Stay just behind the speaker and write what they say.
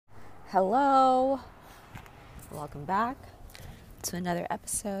Hello, welcome back to another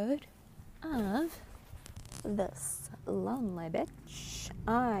episode of This Lonely Bitch.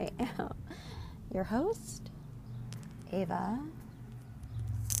 I am your host, Ava,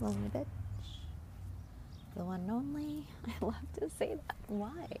 Lonely Bitch, the one and only. I love to say that.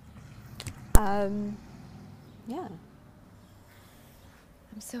 Why? Yeah.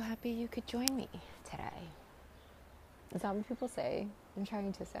 I'm so happy you could join me today. Is that what people say? I'm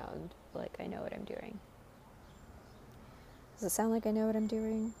trying to sound like I know what I'm doing. Does it sound like I know what I'm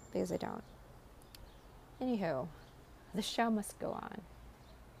doing? Because I don't. Anywho, the show must go on.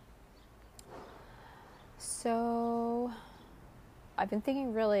 So, I've been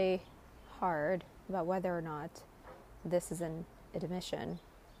thinking really hard about whether or not this is an admission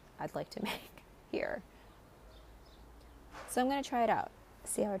I'd like to make here. So I'm going to try it out,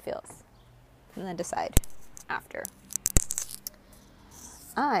 see how it feels, and then decide after.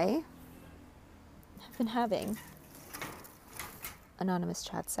 I have been having anonymous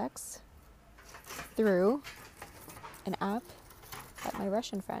chat sex through an app that my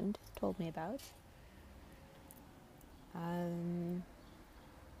Russian friend told me about.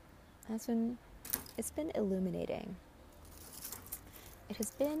 It's been illuminating. It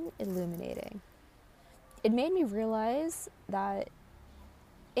has been illuminating. It made me realize that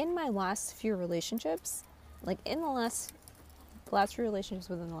in my last few relationships, like in the last few relationships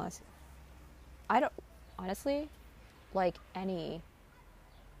within the last, I don't, honestly, like any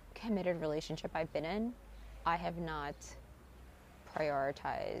committed relationship I've been in, I have not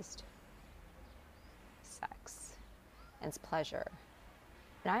prioritized sex and pleasure.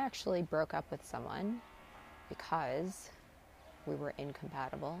 And I actually broke up with someone because we were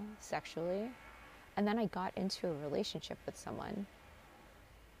incompatible sexually. And then I got into a relationship with someone.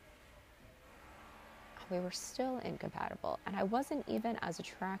 We were still incompatible. And I wasn't even as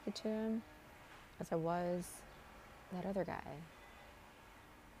attracted to him as I was that other guy.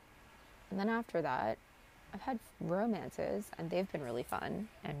 And then after that, I've had romances, and they've been really fun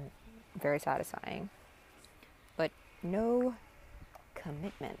and very satisfying. But no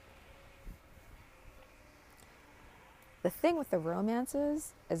commitment. The thing with the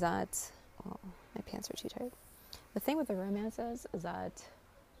romances is that... Oh, my pants are too tight. The thing with the romances is that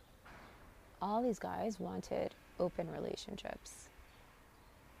all these guys wanted open relationships.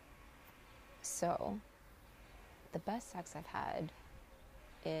 So, the best sex I've had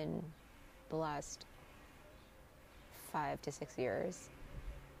in the last 5 to 6 years,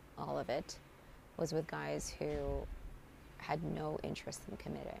 all of it, was with guys who had no interest in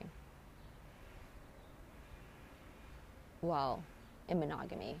committing. Well, in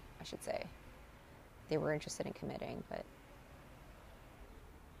monogamy, I should say. They were interested in committing, but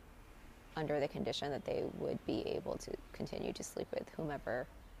under the condition that they would be able to continue to sleep with whomever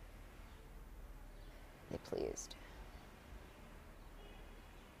they pleased.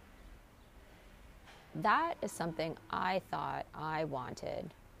 That is something I thought I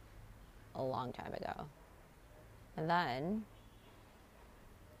wanted a long time ago. And then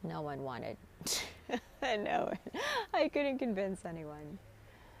no one wanted. No, I couldn't convince anyone.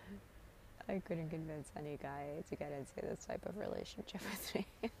 I couldn't convince any guy to get into this type of relationship with me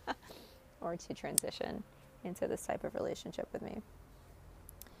or to transition into this type of relationship with me.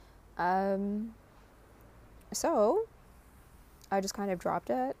 So I just kind of dropped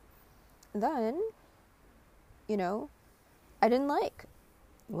it. Then, I didn't like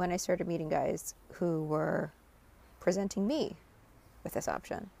when I started meeting guys who were presenting me with this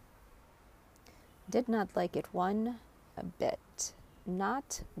option. Did not like it one bit.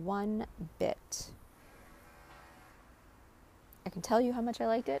 Not one bit. I can tell you how much I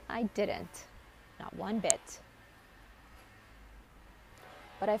liked it. I didn't. Not one bit.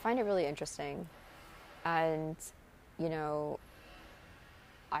 But I find it really interesting. And,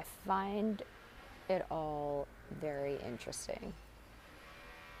 I find it all very interesting.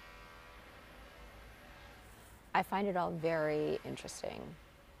 I find it all very interesting.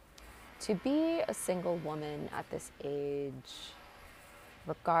 To be a single woman at this age,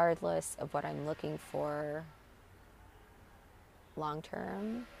 regardless of what I'm looking for long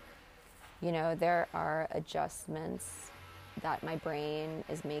term, there are adjustments that my brain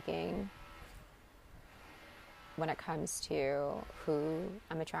is making when it comes to who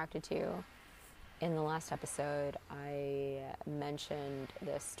I'm attracted to. In the last episode, I mentioned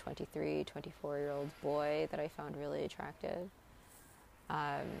this 23, 24-year-old boy that I found really attractive.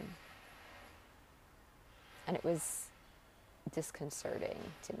 And it was disconcerting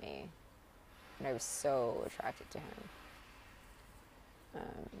to me. And I was so attracted to him.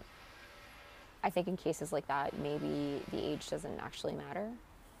 I think in cases like that, maybe the age doesn't actually matter.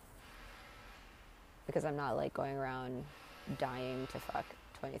 because I'm not like going around dying to fuck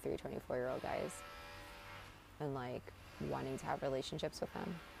 23, 24-year-old guys and like wanting to have relationships with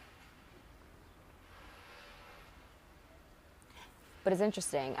them. But it's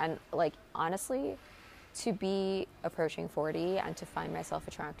interesting, and like honestly, to be approaching 40 and to find myself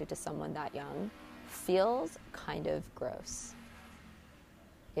attracted to someone that young feels kind of gross.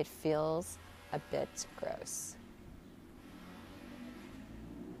 It feels a bit gross.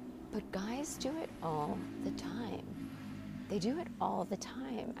 But guys do it all the time. They do it all the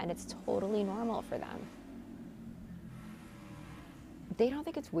time, and it's totally normal for them. They don't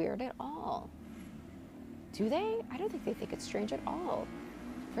think it's weird at all. Do they? I don't think they think it's strange at all.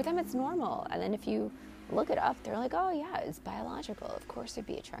 For them, it's normal. And then if you look it up, they're like, oh yeah, it's biological. Of course they'd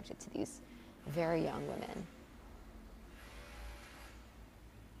be attracted to these very young women.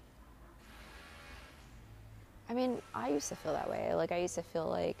 I mean, I used to feel that way. Like, I used to feel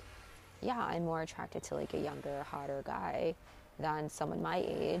like, yeah, I'm more attracted to like a younger, hotter guy than someone my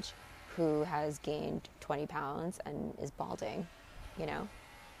age who has gained 20 pounds and is balding, you know?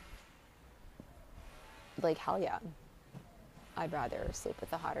 Like, hell yeah. I'd rather sleep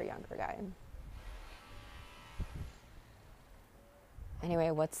with a hotter, younger guy.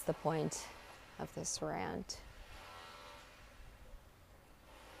 Anyway, what's the point of this rant?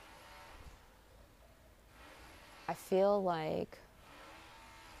 I feel like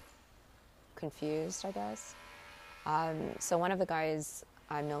confused, I guess. So one of the guys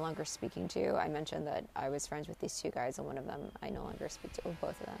I'm no longer speaking to, I mentioned that I was friends with these two guys, and one of them I no longer speak to, or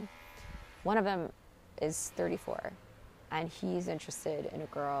both of them. One of them is 34, and he's interested in a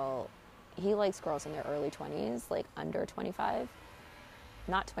girl. He likes girls in their early 20s, like under 25.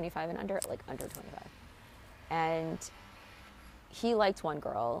 Not 25 and under, like under 25. And he liked one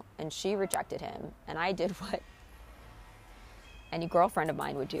girl, and she rejected him, and I did what any girlfriend of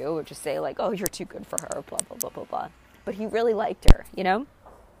mine would do, which is say like, oh, you're too good for her, blah, blah, blah, blah, blah. But he really liked her, you know?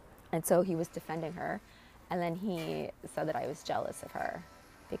 And so he was defending her, and then he said that I was jealous of her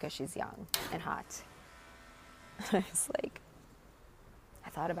because she's young and hot. I was like, I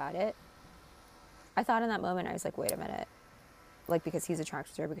thought about it. I thought in that moment, I was like, wait a minute. Like, because he's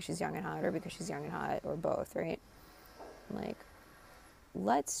attracted to her because she's young and hot, or because she's young and hot, or both, right? I'm like,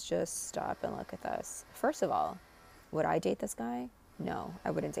 let's just stop and look at this. First of all, would I date this guy? No,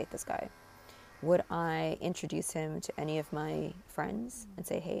 I wouldn't date this guy. Would I introduce him to any of my friends and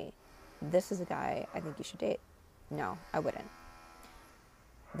say, hey, this is a guy I think you should date? No, I wouldn't.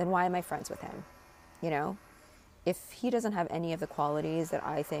 Then why am I friends with him? You know? If he doesn't have any of the qualities that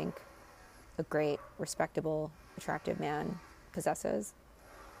I think a great, respectable, attractive man possesses,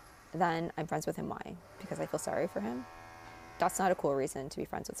 then I'm friends with him. Why? Because I feel sorry for him? That's not a cool reason to be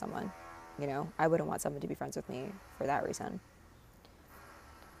friends with someone. You know, I wouldn't want someone to be friends with me for that reason.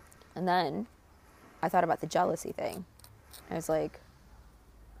 And then I thought about the jealousy thing. I was like,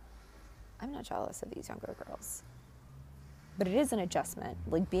 I'm not jealous of these younger girls. But it is an adjustment.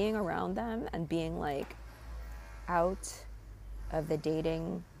 Like, being around them and being like out of the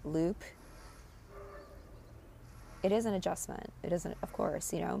dating loop, it is an adjustment. It isn't, of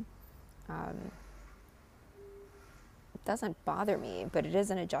course, you know. It doesn't bother me, but it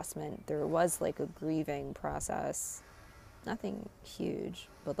is an adjustment. There was like a grieving process. Nothing huge,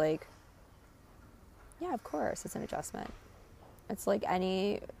 but like, yeah, of course, it's an adjustment. It's like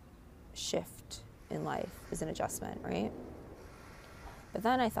any shift in life is an adjustment, right? But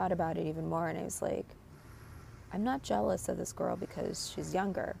then I thought about it even more, and I was like, I'm not jealous of this girl because she's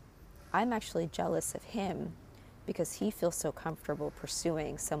younger. I'm actually jealous of him because he feels so comfortable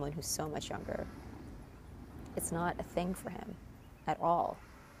pursuing someone who's so much younger. It's not a thing for him at all.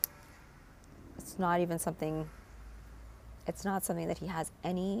 It's not even something, it's not something that he has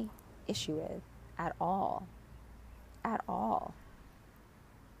any issue with at all. At all.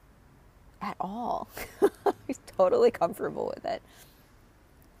 At all. He's totally comfortable with it.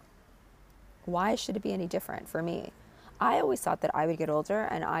 Why should it be any different for me? I always thought that I would get older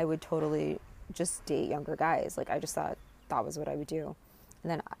and I would totally just date younger guys. Like, I just thought that was what I would do.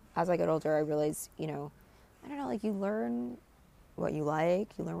 And then as I got older, I realized, you know, I don't know, like, you learn what you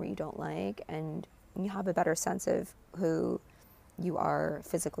like, you learn what you don't like, and you have a better sense of who you are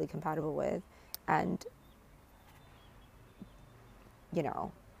physically compatible with. And, you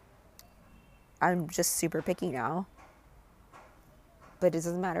know, I'm just super picky now. But it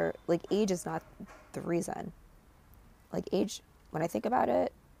doesn't matter. Like, age is not the reason. Like, age, when I think about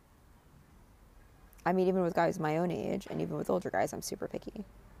it, I mean, even with guys my own age, and even with older guys, I'm super picky.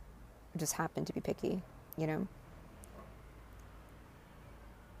 I just happen to be picky, you know?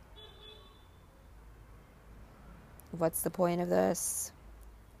 What's the point of this?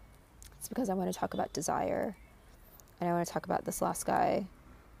 It's because I want to talk about desire. And I want to talk about this last guy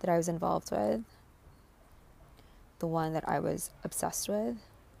that I was involved with, the one that I was obsessed with,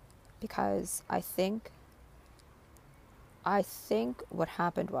 because I think what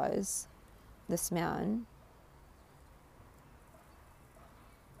happened was this man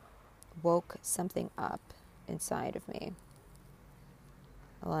woke something up inside of me.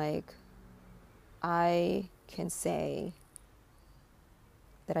 Like, I can say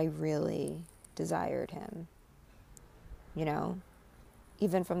that I really desired him. You know,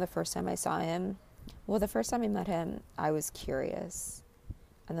 even from the first time I saw him. Well, the first time I met him, I was curious.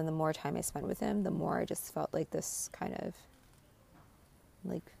 And then the more time I spent with him, the more I just felt like this kind of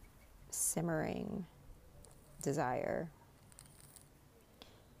like simmering desire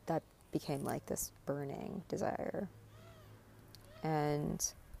that became like this burning desire.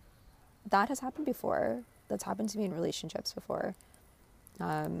 And that has happened before. That's happened to me in relationships before.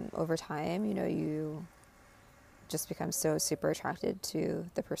 Over time, you know, you just become so super attracted to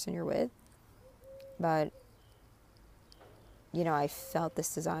the person you're with. But, you know, I felt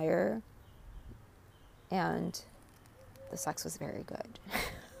this desire, and the sex was very good.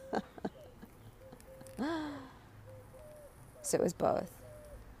 So it was both.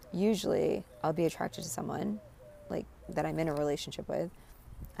 Usually I'll be attracted to someone like that I'm in a relationship with,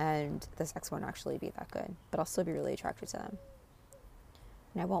 and the sex won't actually be that good, but I'll still be really attracted to them.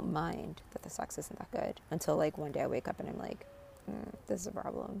 And I won't mind that the sex isn't that good until like one day I wake up and I'm like, this is a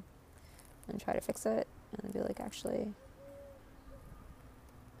problem, and try to fix it, and then be like, actually,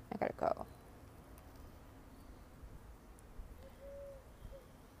 I gotta go.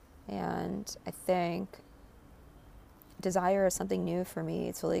 And I think desire is something new for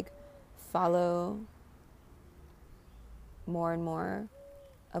me, to like follow more and more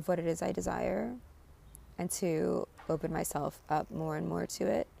of what it is I desire, and to open myself up more and more to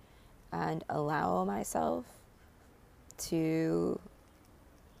it, and allow myself to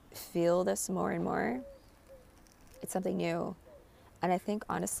feel this more and more. It's something new. And I think,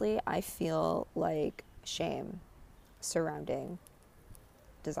 honestly, I feel like shame surrounding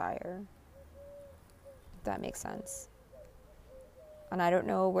desire, if that makes sense. And I don't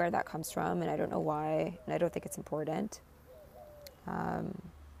know where that comes from, and I don't know why, and I don't think it's important.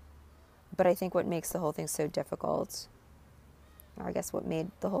 But I think what makes the whole thing so difficult, or I guess what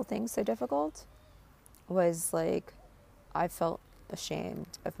made the whole thing so difficult, was like I felt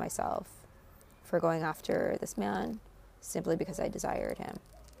ashamed of myself for going after this man simply because I desired him.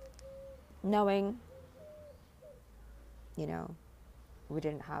 Knowing, you know, we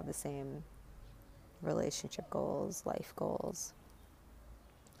didn't have the same relationship goals, life goals.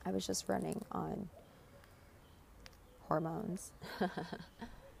 I was just running on hormones.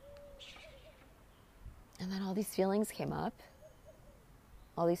 And then all these feelings came up.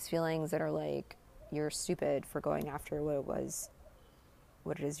 All these feelings that are like, you're stupid for going after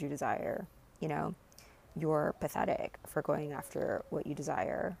what it is you desire. You know, you're pathetic for going after what you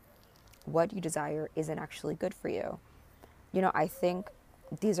desire. What you desire isn't actually good for you. You know, I think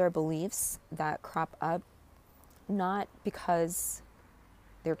these are beliefs that crop up not because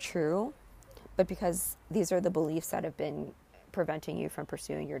they're true, but because these are the beliefs that have been preventing you from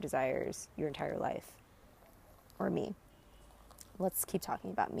pursuing your desires your entire life. Or me. Let's keep talking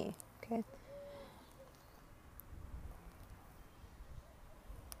about me, okay?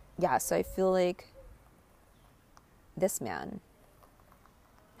 Yeah, so I feel like this man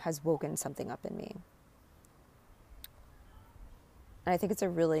has woken something up in me. And I think it's a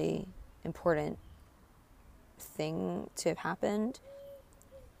really important thing to have happened,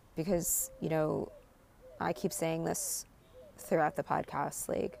 because, you know, I keep saying this throughout the podcast,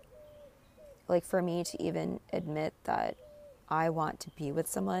 like for me to even admit that I want to be with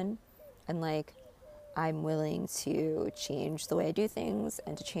someone, and like I'm willing to change the way I do things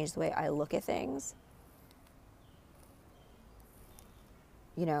and to change the way I look at things,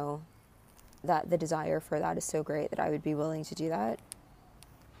 you know, that the desire for that is so great that I would be willing to do that.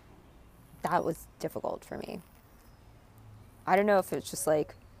 That was difficult for me. I don't know if it's just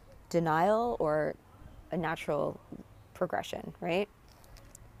like denial or a natural progression, right?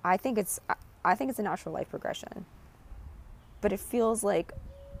 I think it's a natural life progression. But it feels like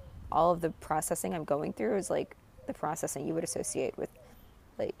all of the processing I'm going through is like the processing you would associate with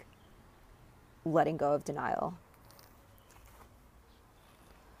like letting go of denial.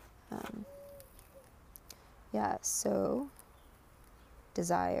 Yeah, so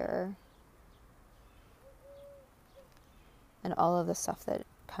desire and all of the stuff that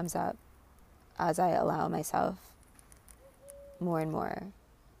comes up as I allow myself more and more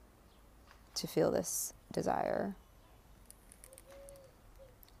to feel this desire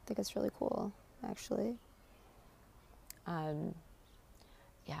think it's really cool, actually.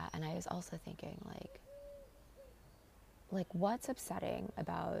 Yeah, and I was also thinking, like what's upsetting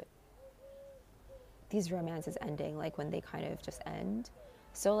about these romances ending, like when they kind of just end?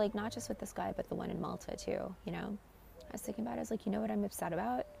 So, like, not just with this guy, but the one in Malta too, you know? I was thinking about it, I was like, you know what I'm upset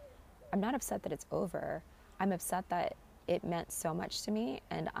about? I'm not upset that it's over. I'm upset that it meant so much to me,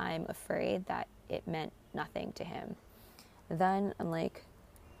 and I'm afraid that it meant nothing to him. Then I'm like,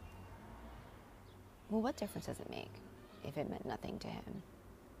 well, what difference does it make if it meant nothing to him?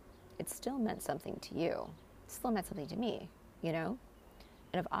 It still meant something to you. It still meant something to me, you know?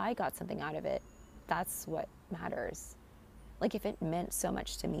 And if I got something out of it, that's what matters. Like, if it meant so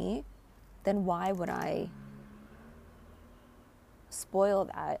much to me, then why would I spoil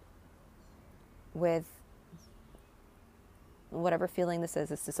that with whatever feeling this is,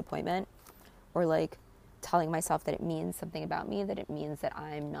 this disappointment, or like telling myself that it means something about me, that it means that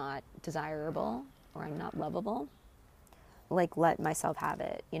I'm not desirable or I'm not lovable? Like, let myself have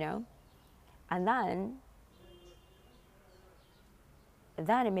it, you know? And then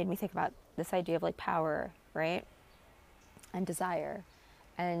it made me think about this idea of like power, right? And desire.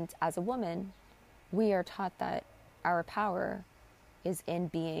 And as a woman, we are taught that our power is in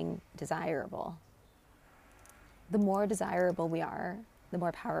being desirable. The more desirable we are, the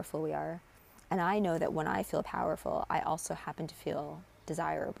more powerful we are. And I know that when I feel powerful, I also happen to feel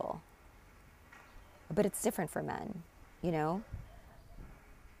desirable. But it's different for men, you know?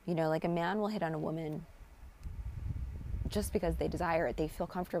 You know, like a man will hit on a woman just because they desire it. They feel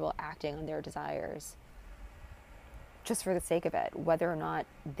comfortable acting on their desires just for the sake of it, whether or not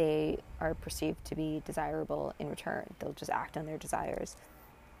they are perceived to be desirable in return. They'll just act on their desires.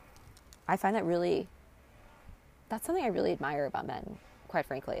 I find that's something I really admire about men, quite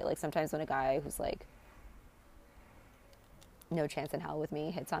frankly. Like, sometimes when a guy who's like no chance in hell with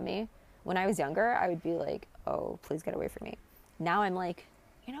me hits on me, when I was younger, I would be like, oh, please get away from me. Now I'm like,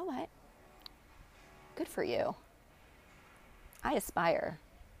 you know what? Good for you. I aspire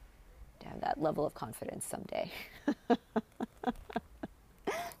to have that level of confidence someday.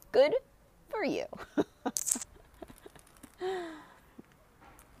 Good for you.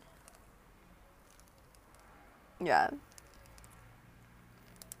 Yeah.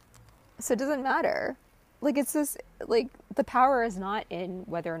 So it doesn't matter. Like, it's just, like, the power is not in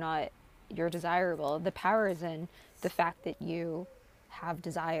whether or not you're desirable. The power is in the fact that you have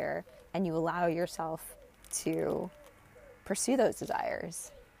desire and you allow yourself to pursue those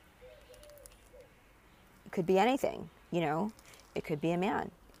desires. It could be anything, you know? It could be a man.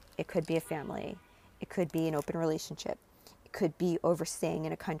 It could be a family. It could be an open relationship. It could be overstaying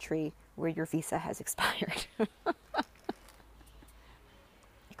in a country where your visa has expired. It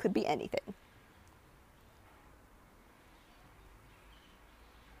could be anything.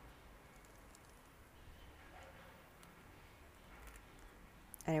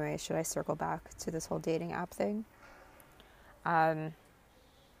 Anyway, should I circle back to this whole dating app thing? I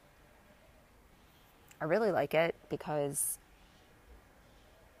really like it because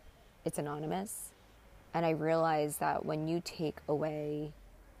it's anonymous. And I realize that when you take away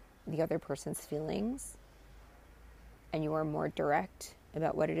the other person's feelings and you are more direct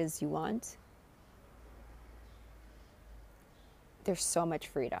about what it is you want, there's so much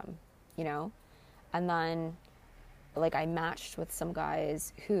freedom, you know? And then, like, I matched with some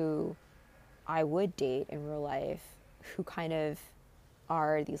guys who I would date in real life who kind of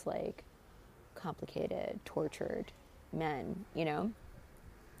are these, like, complicated, tortured men, you know,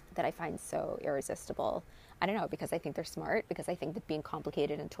 that I find so irresistible. I don't know, because I think they're smart, because I think that being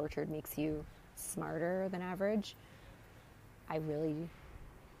complicated and tortured makes you smarter than average.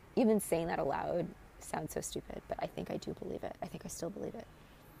 Even saying that aloud sounds so stupid, but I think I do believe it. I think I still believe it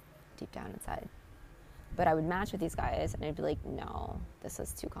deep down inside. But I would match with these guys and I'd be like, no, this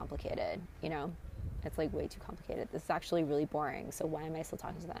is too complicated, you know? It's like way too complicated. This is actually really boring, so why am I still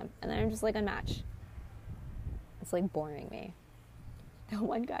talking to them? And then I'm just like, unmatch. It's like boring me. The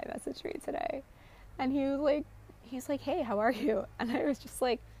one guy messaged me today and he's like, hey, how are you? And I was just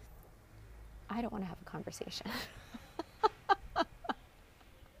like, I don't want to have a conversation.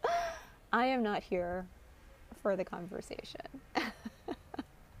 I am not here for the conversation.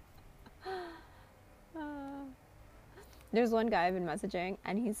 There's one guy I've been messaging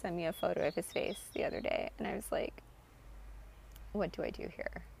and he sent me a photo of his face the other day and I was like, what do I do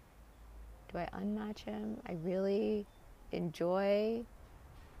here? Do I unmatch him? I really enjoy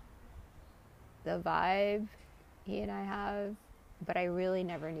the vibe he and I have, but I really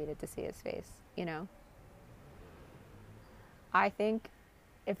never needed to see his face, you know? I think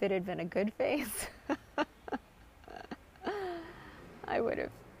if it had been a good face, I would have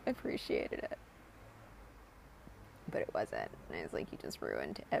appreciated it. But it wasn't. And I was like, you just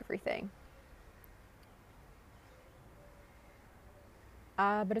ruined everything.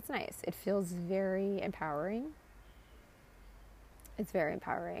 But it's nice. It feels very empowering. It's very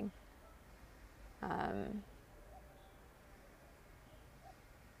empowering.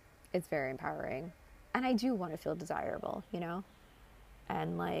 It's very empowering. And I do want to feel desirable, you know?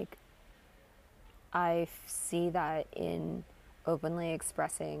 And like, I see that in openly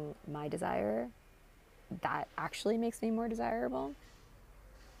expressing my desire, that actually makes me more desirable.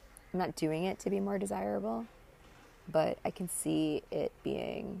 I'm not doing it to be more desirable, but I can see it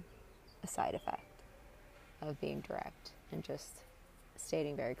being a side effect of being direct and just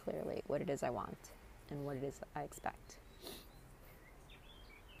stating very clearly what it is I want and what it is I expect.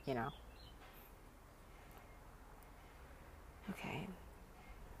 You know? Okay.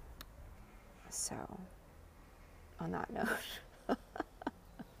 So, on that note,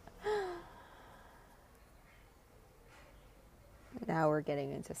 now we're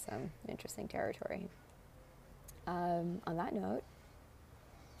getting into some interesting territory. On that note,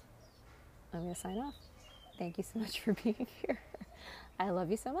 I'm going to sign off. Thank you so much for being here. I love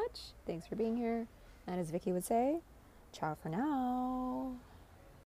you so much. Thanks for being here. And as Vicky would say, ciao for now.